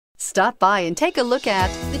Stop by and take a look at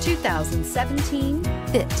the 2017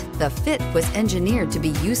 Fit. The Fit was engineered to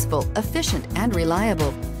be useful, efficient, and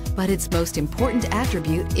reliable. But its most important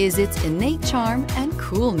attribute is its innate charm and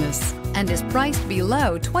coolness, and is priced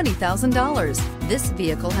below $20,000. This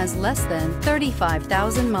vehicle has less than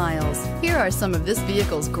 35,000 miles. Here are some of this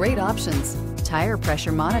vehicle's great options: tire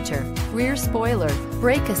pressure monitor, rear spoiler,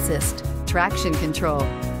 brake assist, traction control,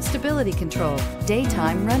 stability control,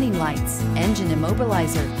 daytime running lights, engine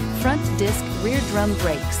immobilizer, front disc rear drum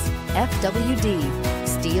brakes, FWD,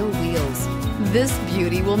 steel wheels. This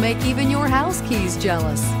beauty will make even your house keys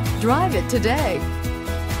jealous. Drive it today.